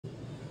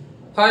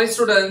Hi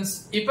students,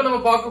 இப்போ நம்ம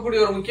பார்க்கக்கூடிய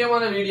ஒரு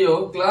முக்கியமான video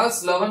class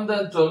 11th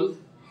and 12th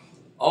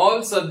all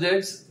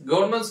subjects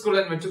government school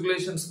and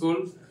matriculation school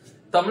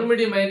Tamil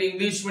medium and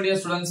English medium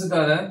students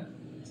கான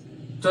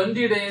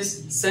 20 days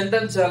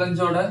Centum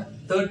challenge ஓட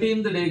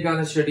 13th day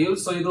கான schedule.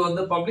 So இது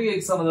வந்து public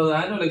exam அதாவது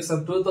annual exam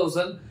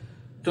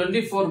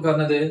 2024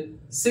 கானது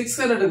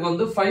 600 க்கு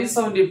வந்து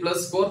 570 plus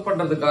score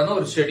பண்றதுக்கான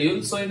ஒரு schedule.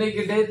 So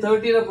இன்னைக்கு day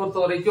 30 பொறுத்த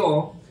வரைக்கும்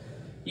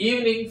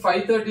evening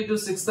 5:30 to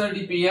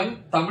 6:30 pm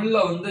தமிழ்ல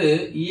வந்து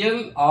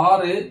இயல்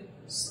 6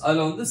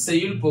 அதுல வந்து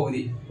செய்யுள்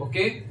பகுதி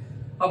ஓகே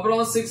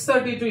அப்புறம்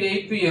 6:30 to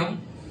 8 pm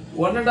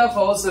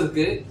 1.5 hours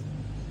இருக்கு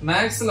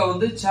மேக்ஸ்ல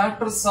வந்து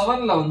சாப்டர்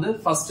 7ல வந்து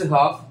first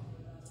half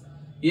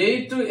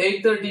 8 to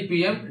 8:30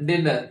 pm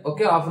dinner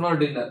okay half an hour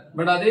dinner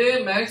but அதே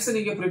மேக்ஸ்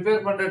நீங்க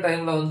ப்ரிப்பேர் பண்ற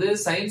டைம்ல வந்து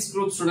சயின்ஸ்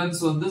குரூப்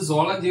ஸ்டூடண்ட்ஸ் வந்து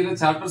ஜூவாலஜில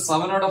சாப்டர்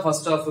 7 ஓட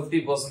ஃபர்ஸ்ட் ஹாஃப்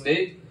 50%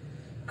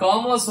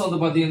 காமர்ஸ் வந்து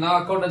பாத்தீங்கன்னா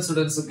அக்கவுண்டன்ட்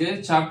ஸ்டூடண்ட்ஸ்க்கு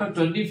சாப்டர்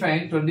 25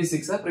 and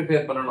 26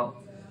 ப்ரிப்பேர் பண்ணனும்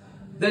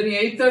then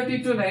 8:30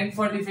 to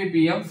 9:45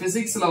 pm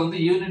பிசிக்ஸ்ல வந்து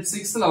யூனிட்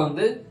 6ல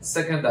வந்து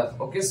second half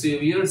okay so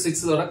unit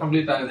 6 ஓட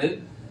கம்ப்ளீட் ஆகுது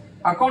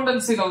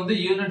அக்கவுண்டன்சில வந்து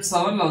யூனிட்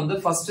 7ல வந்து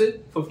first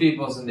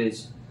 50%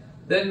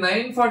 then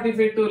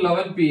 9:45 to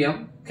 11 pm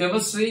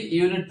chemistry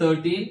unit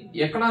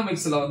 13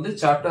 எகனாமிக்ஸ்ல வந்து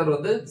சாப்டர்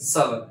வந்து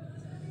 7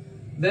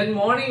 then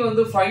மார்னிங்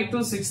வந்து 5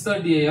 to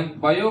 6:30 am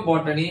bio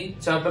botany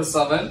chapter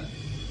 7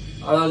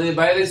 அதாவது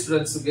பயாலஜி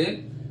ஸ்டூடண்ட்ஸ்க்கு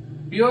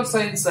பியூர்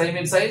சயின்ஸ்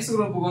சயின்ஸ்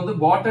குரூப்புக்கு வந்து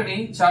பாட்டனி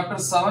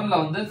சாப்டர் 7ல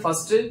வந்து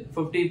ஃபர்ஸ்ட்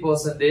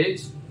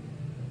 50%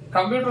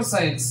 கம்ப்யூட்டர்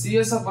சயின்ஸ்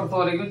சிஎஸ் பொறுத்த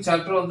வரைக்கும்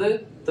சாப்டர் வந்து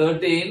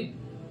 13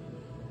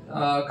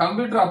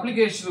 கம்ப்யூட்டர்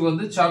அப்ளிகேஷனுக்கு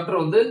வந்து சாப்டர்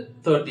வந்து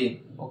 13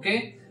 okay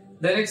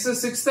then next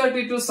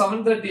 6:30 to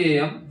 7:30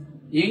 am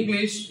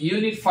English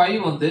unit 5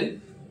 வந்து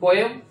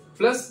poem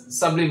plus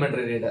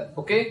supplementary reader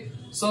okay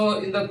so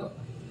இந்த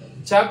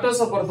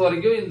சாப்டர்ஸ் பொறுத்த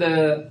வரைக்கும் இந்த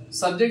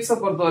சப்ஜெக்ட்ஸ்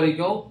பொறுத்த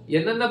வரைக்கும்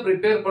என்னென்ன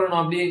ப்ரிப்பேர் பண்ணணும்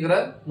அப்படிங்கற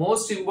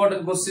மோஸ்ட்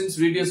இம்பார்ட்டன்ட் क्वेश्चंस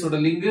வீடியோஸோட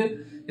லிங்க்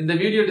இந்த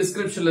வீடியோ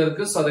டிஸ்கிரிப்ஷன்ல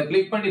இருக்கு சோ அதை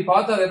கிளிக் பண்ணி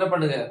பார்த்து அதை என்ன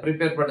பண்ணுங்க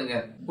ப்ரிப்பேர் பண்ணுங்க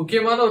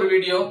முக்கியமான ஒரு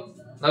வீடியோ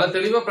நல்லா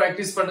தெளிவா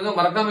பிராக்டீஸ் பண்ணுங்க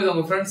மறக்காம இத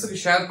உங்க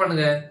ஃப்ரெண்ட்ஸ்க்கு ஷேர்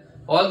பண்ணுங்க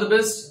all the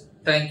best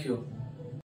thank you